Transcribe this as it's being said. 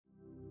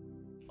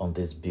On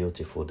this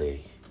beautiful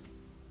day,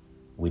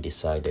 we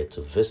decided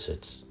to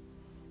visit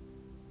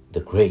the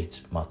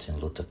great Martin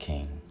Luther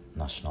King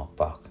National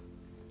Park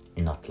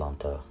in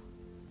Atlanta,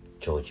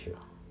 Georgia.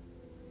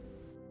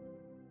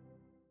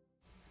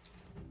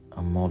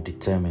 I'm more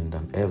determined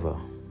than ever.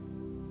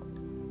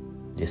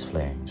 These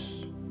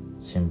flames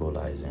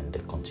symbolizing the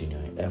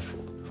continuing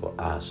effort for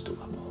us to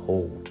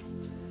uphold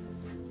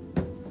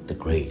the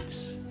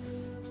great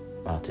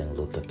Martin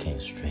Luther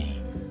King's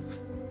dream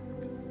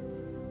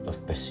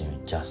of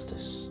pursuing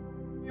justice.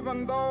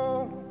 Even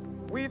though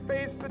we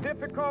face the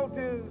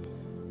difficulties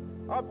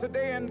of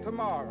today and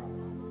tomorrow,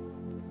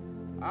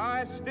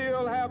 I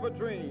still have a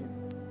dream.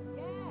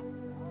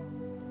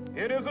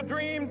 It is a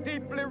dream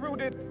deeply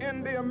rooted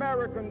in the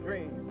American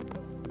dream.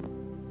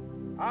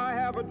 I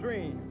have a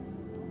dream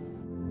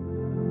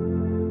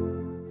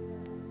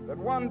that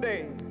one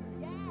day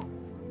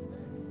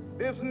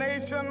this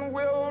nation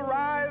will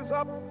rise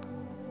up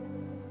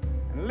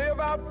and live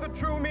out the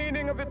true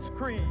meaning of its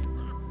creed.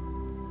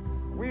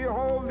 We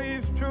hold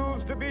these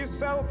truths to be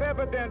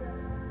self-evident,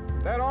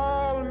 that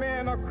all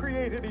men are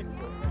created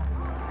equal.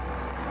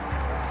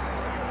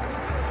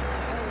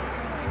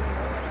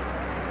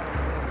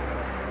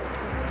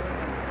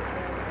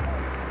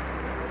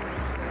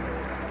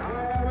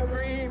 I have a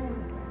dream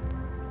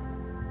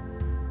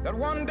that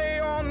one day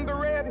on the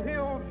red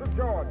hills of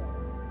Georgia,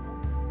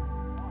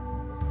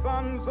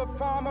 sons of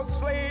former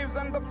slaves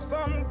and the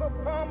sons of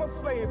former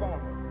slave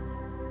owners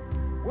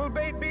will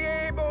they be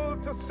able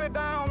to sit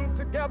down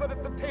together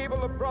at the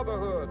table of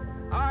brotherhood.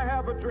 I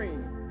have a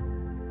dream.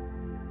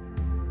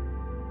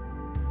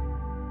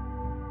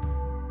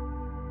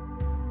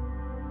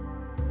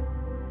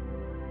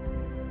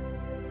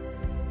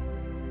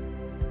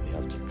 We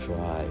have to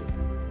strive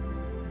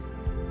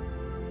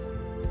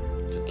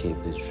to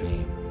keep this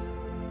dream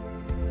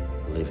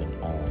living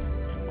on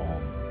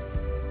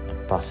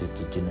and pass it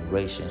to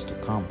generations to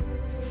come.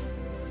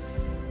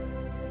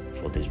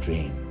 For this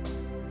dream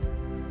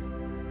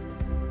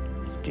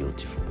is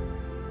beautiful.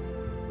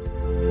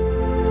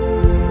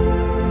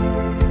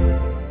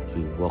 As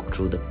we walked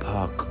through the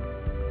park,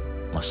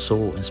 my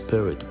soul and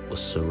spirit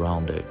was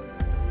surrounded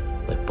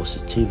by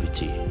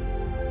positivity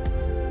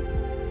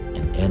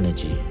and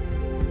energy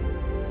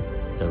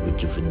that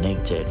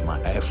rejuvenated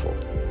my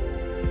effort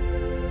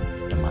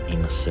and my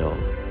inner self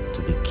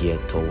to be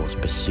geared towards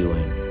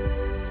pursuing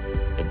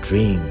a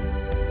dream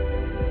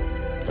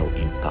that will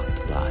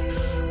impact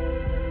life.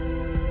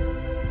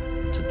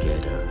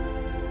 Together,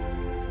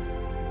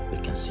 we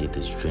can see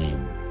this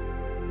dream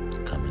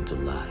come into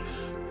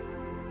life.